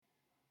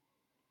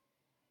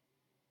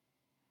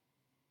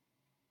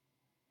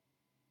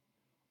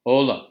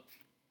Hola,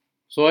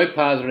 soy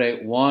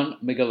Padre Juan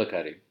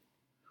McGillicuddy,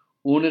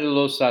 uno de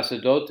los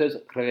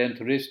sacerdotes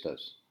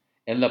redentoristas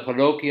en la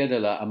parroquia de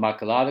la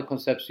Inmaculada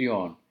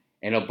Concepción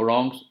en el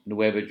Bronx,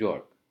 Nueva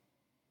York.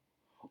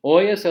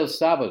 Hoy es el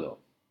sábado,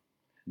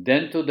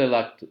 dentro del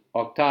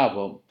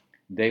octavo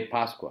de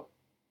Pascua.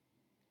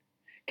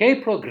 ¿Qué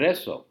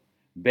progreso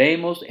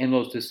vemos en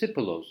los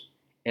discípulos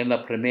en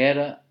la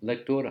primera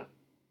lectura?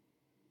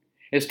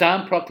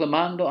 Están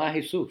proclamando a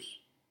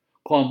Jesús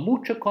con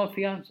mucha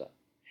confianza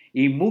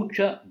y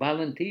mucha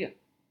valentía.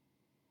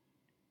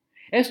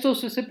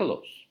 Estos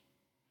discípulos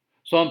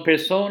son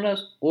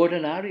personas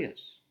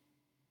ordinarias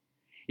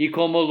y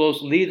como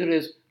los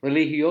líderes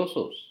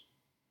religiosos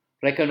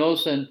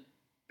reconocen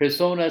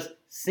personas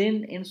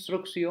sin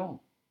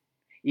instrucción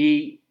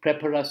y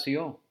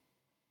preparación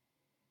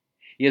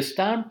y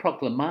están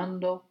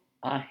proclamando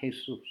a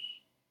Jesús.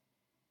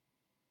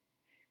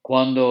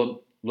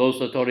 Cuando las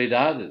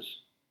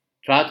autoridades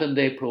tratan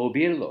de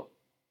prohibirlo,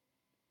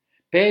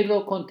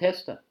 Pedro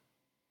contesta: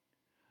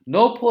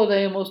 no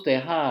podemos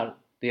dejar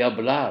de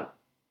hablar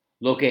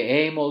lo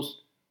que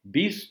hemos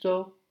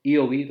visto y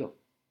oído.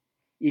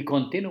 Y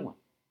continúa.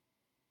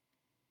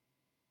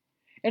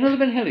 En el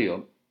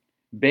Evangelio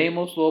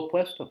vemos lo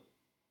opuesto.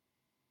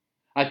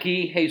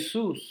 Aquí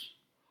Jesús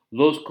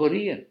los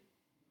corría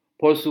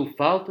por su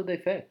falta de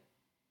fe.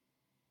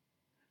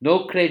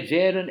 No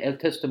creyeron el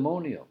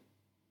testimonio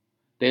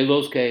de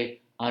los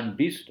que han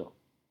visto.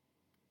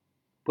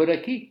 Por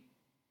aquí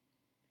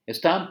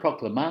están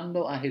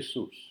proclamando a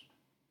Jesús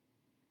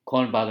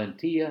con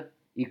valentía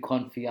y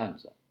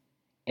confianza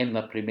en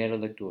la primera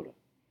lectura.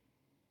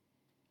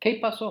 ¿Qué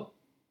pasó?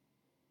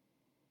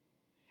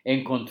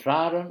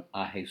 Encontraron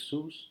a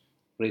Jesús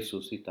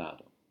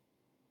resucitado.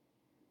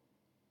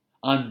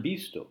 Han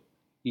visto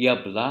y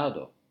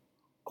hablado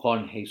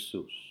con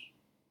Jesús.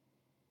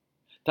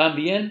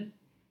 También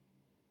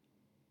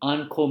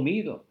han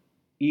comido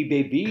y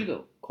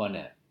bebido con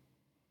Él.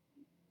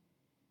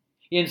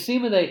 Y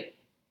encima de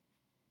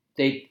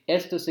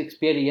estas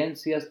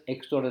experiencias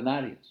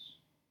extraordinarias,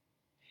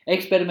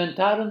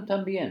 experimentaron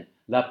también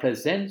la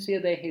presencia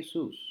de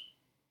Jesús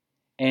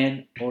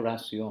en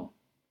oración,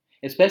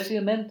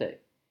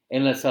 especialmente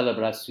en la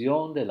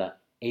celebración de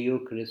la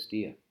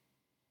Eucaristía.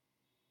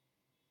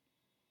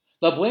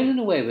 La buena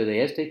nueva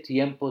de este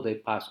tiempo de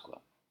Pascua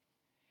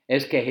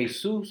es que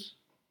Jesús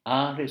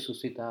ha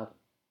resucitado,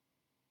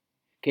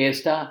 que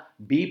está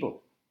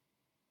vivo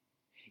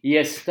y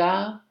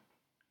está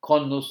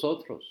con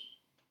nosotros,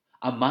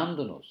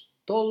 amándonos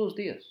todos los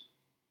días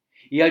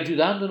y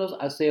ayudándonos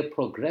a hacer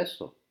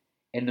progreso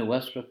en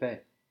nuestra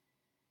fe.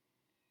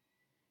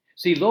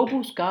 Si lo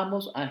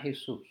buscamos a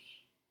Jesús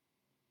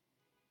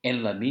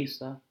en la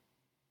misa,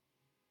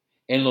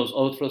 en los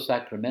otros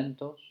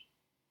sacramentos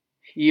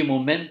y en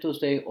momentos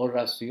de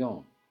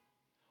oración,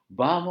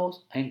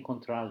 vamos a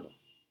encontrarlo.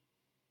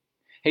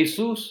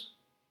 Jesús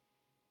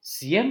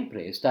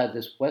siempre está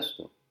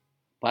dispuesto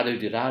para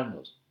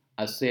ayudarnos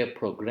a hacer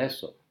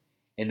progreso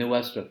en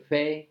nuestra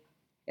fe,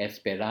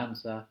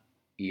 esperanza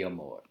y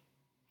amor.